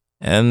off,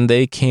 and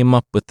they came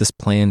up with this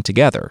plan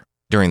together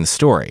during the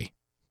story,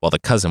 while the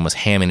cousin was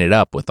hamming it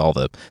up with all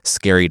the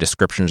scary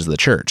descriptions of the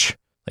church.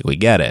 Like, we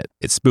get it.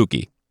 It's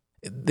spooky.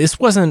 This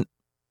wasn't...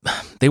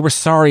 They were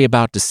sorry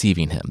about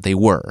deceiving him. They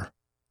were.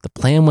 The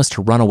plan was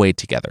to run away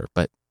together,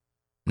 but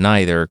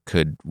neither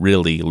could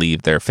really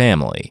leave their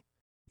family.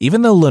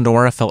 Even though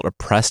Lenora felt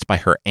oppressed by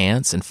her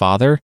aunts and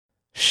father,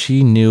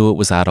 she knew it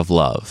was out of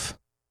love.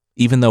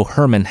 Even though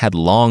Herman had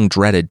long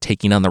dreaded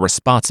taking on the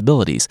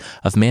responsibilities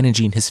of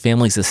managing his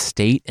family's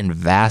estate and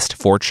vast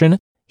fortune,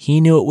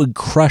 he knew it would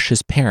crush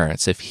his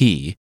parents if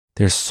he,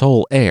 their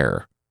sole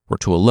heir, were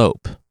to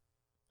elope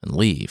and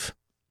leave.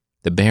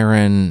 The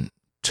Baron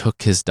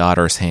took his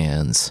daughter's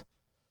hands.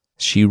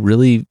 She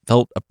really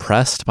felt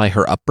oppressed by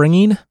her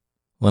upbringing?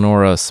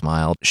 Lenora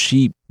smiled.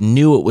 She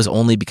knew it was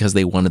only because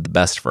they wanted the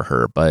best for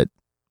her, but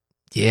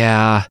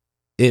yeah,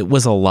 it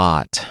was a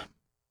lot.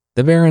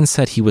 The Baron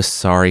said he was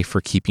sorry for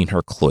keeping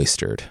her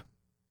cloistered.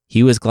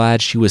 He was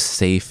glad she was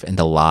safe and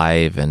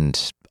alive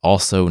and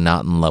also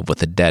not in love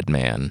with a dead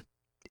man.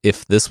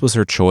 If this was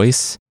her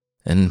choice,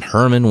 and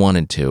Herman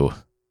wanted to,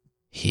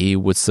 he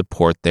would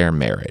support their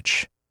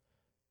marriage.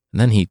 And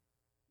then he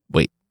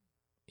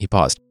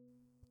paused.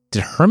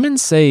 Did Herman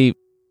say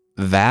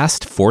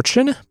vast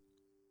fortune?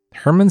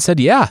 Herman said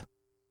yeah.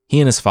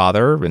 He and his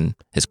father and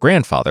his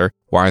grandfather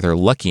were either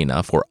lucky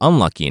enough or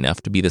unlucky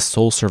enough to be the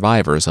sole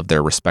survivors of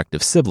their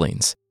respective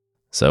siblings.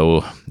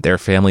 So their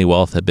family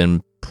wealth had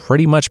been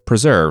pretty much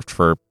preserved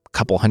for a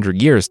couple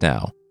hundred years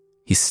now.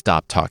 He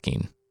stopped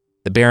talking.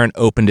 The Baron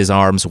opened his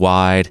arms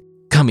wide.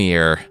 "Come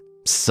here,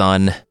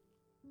 son."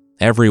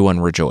 Everyone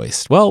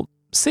rejoiced. Well,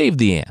 save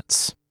the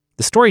aunts.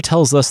 The story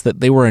tells us that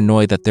they were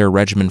annoyed that their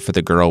regimen for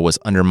the girl was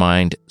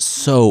undermined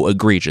so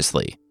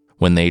egregiously.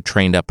 When they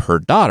trained up her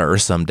daughter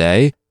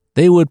someday,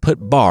 they would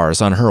put bars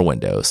on her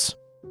windows.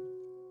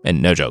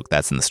 And no joke,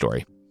 that's in the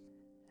story.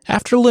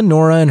 After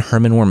Lenora and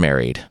Herman were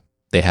married,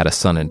 they had a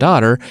son and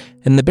daughter,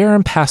 and the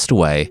Baron passed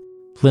away.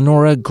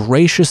 Lenora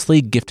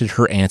graciously gifted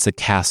her aunts a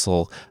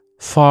castle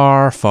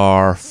far,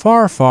 far,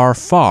 far, far,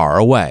 far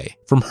away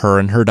from her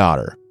and her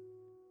daughter.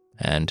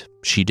 And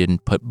she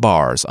didn't put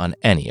bars on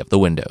any of the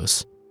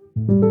windows.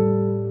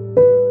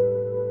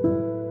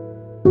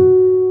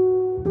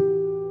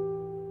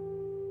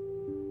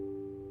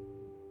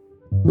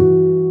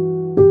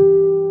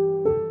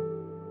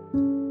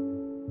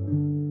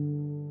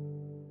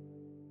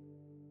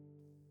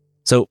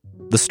 So,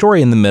 the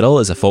story in the middle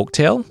is a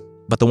folktale,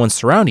 but the one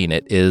surrounding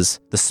it is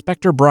The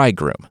Spectre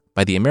Bridegroom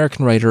by the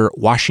American writer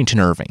Washington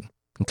Irving.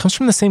 It comes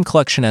from the same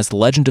collection as The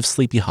Legend of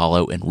Sleepy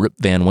Hollow and Rip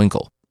Van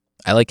Winkle.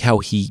 I like how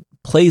he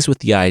plays with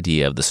the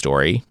idea of the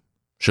story,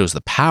 shows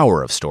the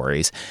power of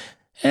stories,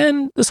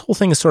 and this whole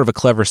thing is sort of a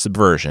clever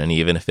subversion,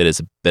 even if it is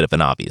a bit of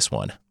an obvious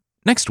one.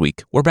 Next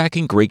week, we're back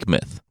in Greek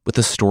myth with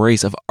the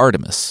stories of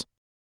Artemis.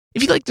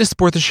 If you'd like to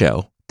support the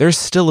show, there's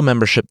still a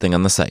membership thing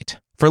on the site.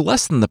 For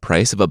less than the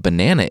price of a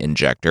banana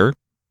injector,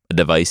 a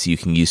device you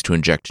can use to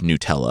inject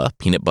Nutella,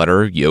 peanut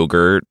butter,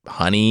 yogurt,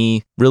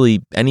 honey,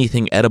 really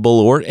anything edible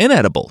or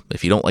inedible,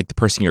 if you don't like the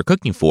person you're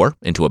cooking for,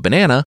 into a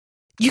banana,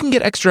 you can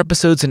get extra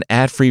episodes and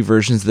ad-free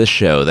versions of this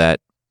show that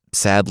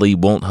sadly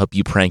won't help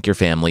you prank your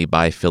family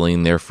by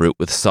filling their fruit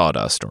with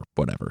sawdust or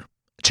whatever.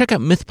 Check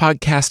out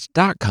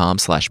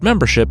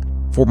mythpodcast.com/membership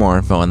for more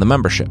info on the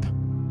membership.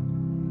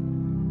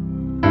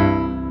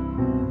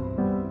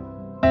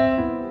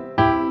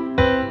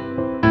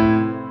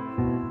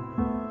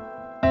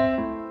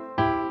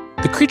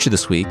 The creature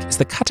this week is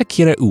the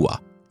Katakira Ua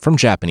from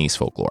Japanese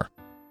folklore.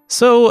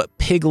 So,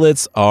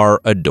 piglets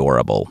are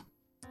adorable.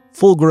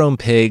 Full-grown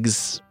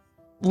pigs,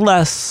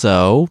 less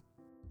so.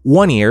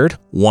 One-eared,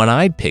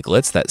 one-eyed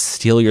piglets that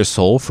steal your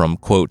soul from,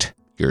 quote,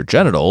 your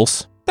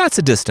genitals, that's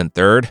a distant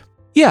third.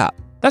 Yeah,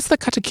 that's the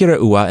Katakira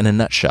Ua in a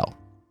nutshell.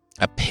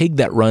 A pig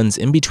that runs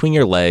in between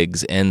your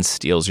legs and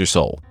steals your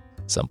soul.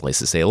 Some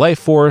places say life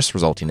force,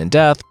 resulting in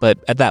death, but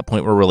at that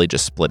point we're really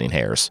just splitting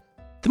hairs.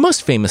 The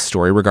most famous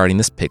story regarding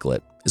this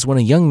piglet is when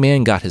a young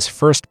man got his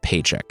first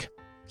paycheck.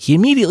 He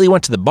immediately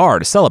went to the bar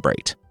to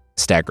celebrate.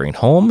 Staggering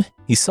home,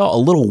 he saw a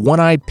little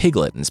one-eyed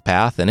piglet in his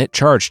path and it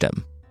charged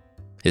him.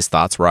 His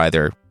thoughts were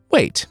either,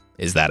 wait,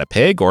 is that a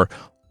pig? Or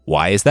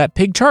why is that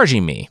pig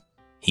charging me?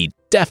 He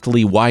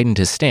deftly widened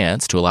his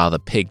stance to allow the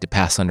pig to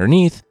pass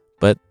underneath,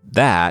 but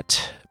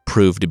that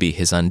proved to be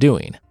his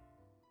undoing.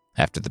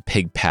 After the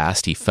pig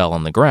passed, he fell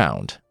on the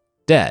ground,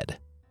 dead.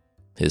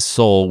 His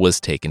soul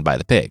was taken by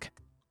the pig.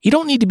 You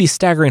don't need to be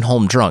staggering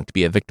home drunk to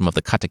be a victim of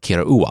the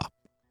Katakira Ua.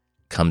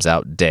 Comes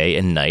out day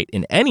and night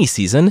in any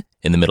season,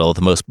 in the middle of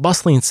the most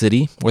bustling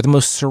city or the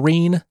most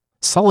serene,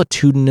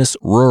 solitudinous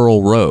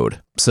rural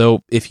road.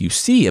 So if you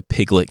see a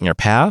piglet in your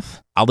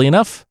path, oddly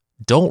enough,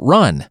 don't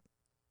run.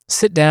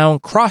 Sit down,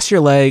 cross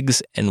your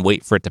legs, and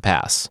wait for it to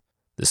pass.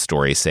 The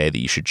stories say that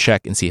you should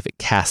check and see if it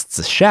casts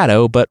a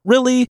shadow, but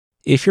really,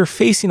 if you're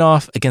facing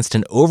off against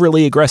an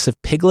overly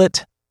aggressive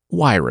piglet,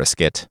 why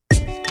risk it?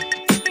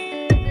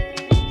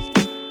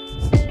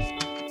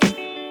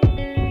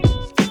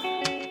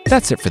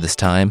 That's it for this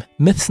time.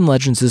 Myths and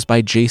Legends is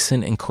by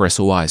Jason and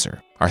Carissa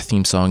Weiser. Our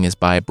theme song is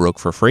by Broke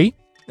for Free,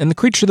 and the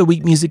Creature of the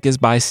Week music is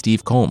by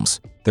Steve Combs.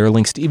 There are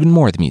links to even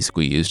more of the music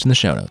we used in the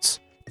show notes.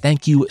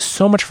 Thank you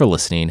so much for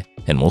listening,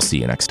 and we'll see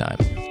you next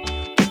time.